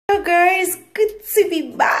guys, good to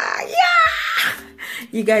be back. Yeah,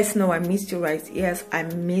 you guys know I missed you, right? Yes, I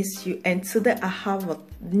missed you, and today I have a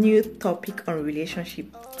new topic on relationship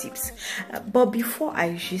tips. But before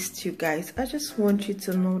I gist you guys, I just want you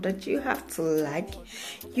to know that you have to like,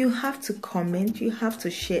 you have to comment, you have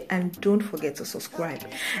to share, and don't forget to subscribe.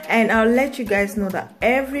 And I'll let you guys know that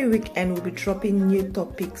every weekend we'll be dropping new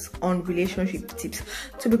topics on relationship tips,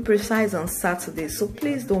 to be precise on Saturday. So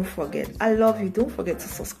please don't forget. I love you. Don't forget to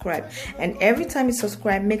subscribe, and every time you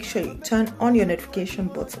subscribe, make sure you turn on your notification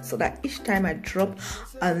button so that each time I drop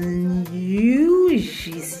a new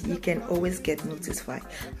gist, you can always get notified.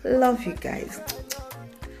 Love you guys.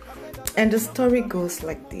 And the story goes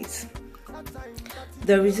like this.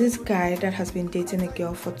 There is this guy that has been dating a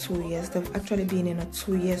girl for 2 years. They've actually been in a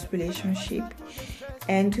 2 years relationship,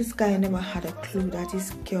 and this guy never had a clue that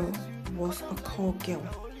this girl was a call girl.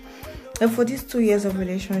 And for these 2 years of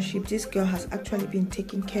relationship, this girl has actually been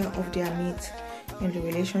taking care of their needs in the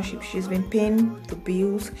relationship. She's been paying the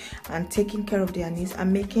bills and taking care of their needs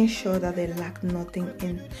and making sure that they lack nothing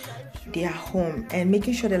in their home, and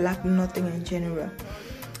making sure they lack nothing in general.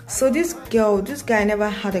 So this guy never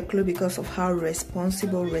had a clue because of how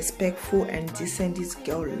responsible, respectful, and decent this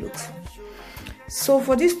girl looks. So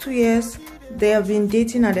for these 2 years, they have been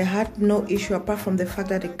dating and they had no issue apart from the fact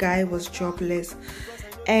that the guy was jobless.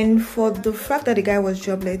 And for the fact that the guy was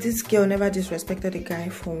jobless, this girl never disrespected the guy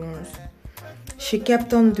for once. She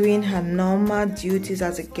kept on doing her normal duties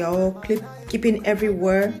as a girl, keeping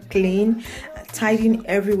everywhere clean, tidying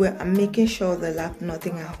everywhere, and making sure they lacked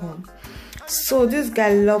nothing at home. So this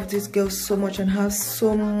guy loved this girl so much and has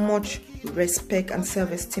so much respect and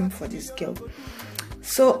self-esteem for this girl.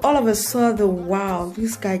 So all of a sudden, wow,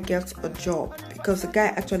 this guy gets a job, because the guy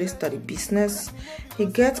actually studied business. He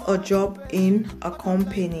gets a job in a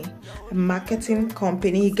company, a marketing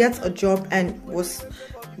company. He gets a job and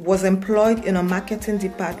was employed in a marketing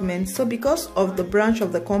department. So because of the branch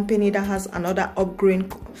of the company that has another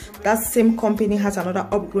upgrade, that same company has another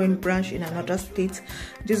upgrade branch in another state,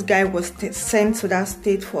 this guy was sent to that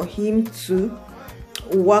state for him to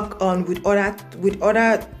work on with other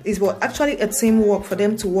it was actually a teamwork for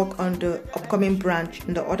them to work on the upcoming branch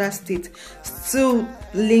in the other state, still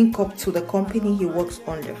link up to the company he works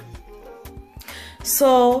under.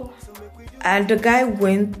 So and the guy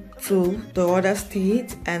went to the other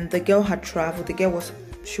state, and the girl had traveled.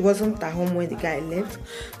 She wasn't at home when the guy left,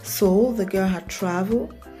 so the girl had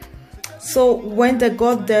traveled. So when they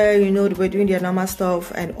got there, you know, they were doing their normal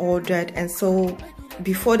stuff and all that, and so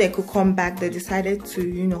before they could come back, they decided to,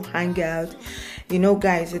 you know, hang out. You know,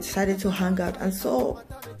 guys, they decided to hang out. And so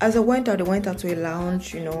as they went out to a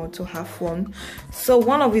lounge, you know, to have fun. So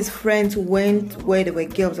one of his friends went where there were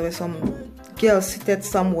girls. There were some girls seated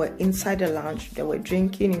somewhere inside the lounge. They were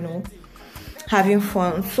drinking, you know, having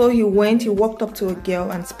fun. So he walked up to a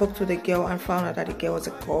girl and spoke to the girl and found out that the girl was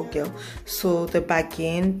a call girl. So they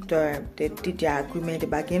bargained, they did their agreement, they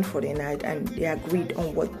bargained for the night, and they agreed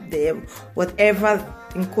on whatever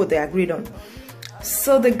in code they agreed on.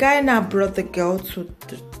 So the guy now brought the girl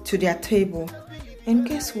to their table, and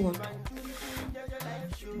guess what?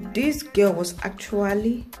 This girl was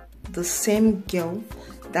actually the same girl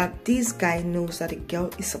that this guy knows that the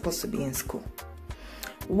girl is supposed to be in school.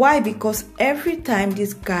 Why? Because every time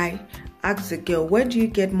this guy asks the girl, where do you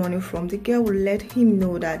get money from, the girl will let him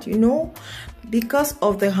know that, you know, because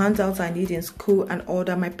of the handouts I need in school and all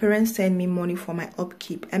that, my parents send me money for my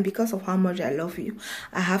upkeep, and because of how much I love you,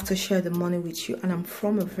 I have to share the money with you, and I'm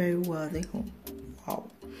from a very wealthy home. Wow.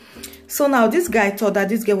 So now this guy thought that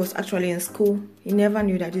this girl was actually in school. He never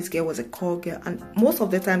knew that this girl was a call girl, and most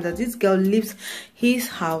of the time that this girl leaves his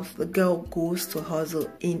house, the girl goes to hustle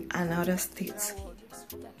in another state.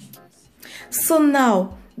 So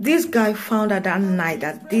now this guy found out that night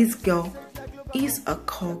that this girl is a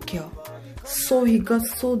call girl. So he got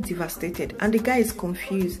so devastated, and the guy is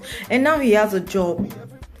confused, and now he has a job,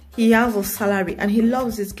 he has a salary, and he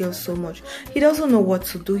loves this girl so much. He doesn't know what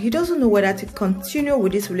to do. He doesn't know whether to continue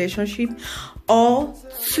with this relationship or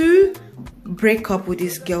to break up with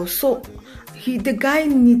this girl. So the guy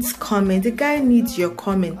needs comment. The guy needs your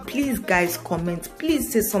comment. Please, guys, comment.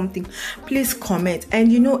 Please say something. Please comment.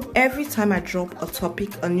 And you know, every time I drop a topic,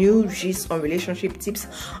 a new gist on relationship tips,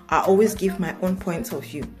 I always give my own point of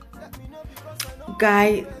view.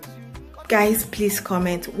 Guys, please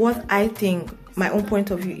comment what I think. My own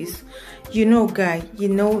point of view is, You know, guy, you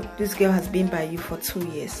know this girl has been by you for 2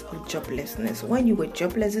 years of joblessness. When you were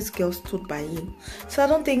jobless, this girl stood by you. So I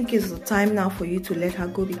don't think it's the time now for you to let her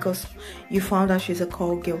go because you found out she's a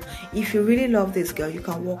call girl. If you really love this girl, you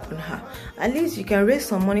can work on her. At least you can raise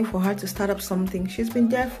some money for her to start up something. She's been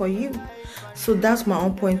there for you. So that's my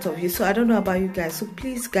own point of view. So I don't know about you guys. So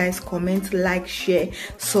please, guys, comment, like, share,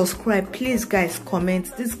 subscribe. Please, guys,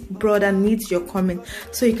 comment. This brother needs your comment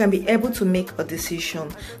so you can be able to make a decision.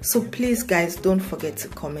 So please, guys, don't forget to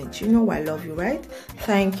comment. You know I love you, right?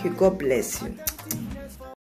 Thank you. God bless you.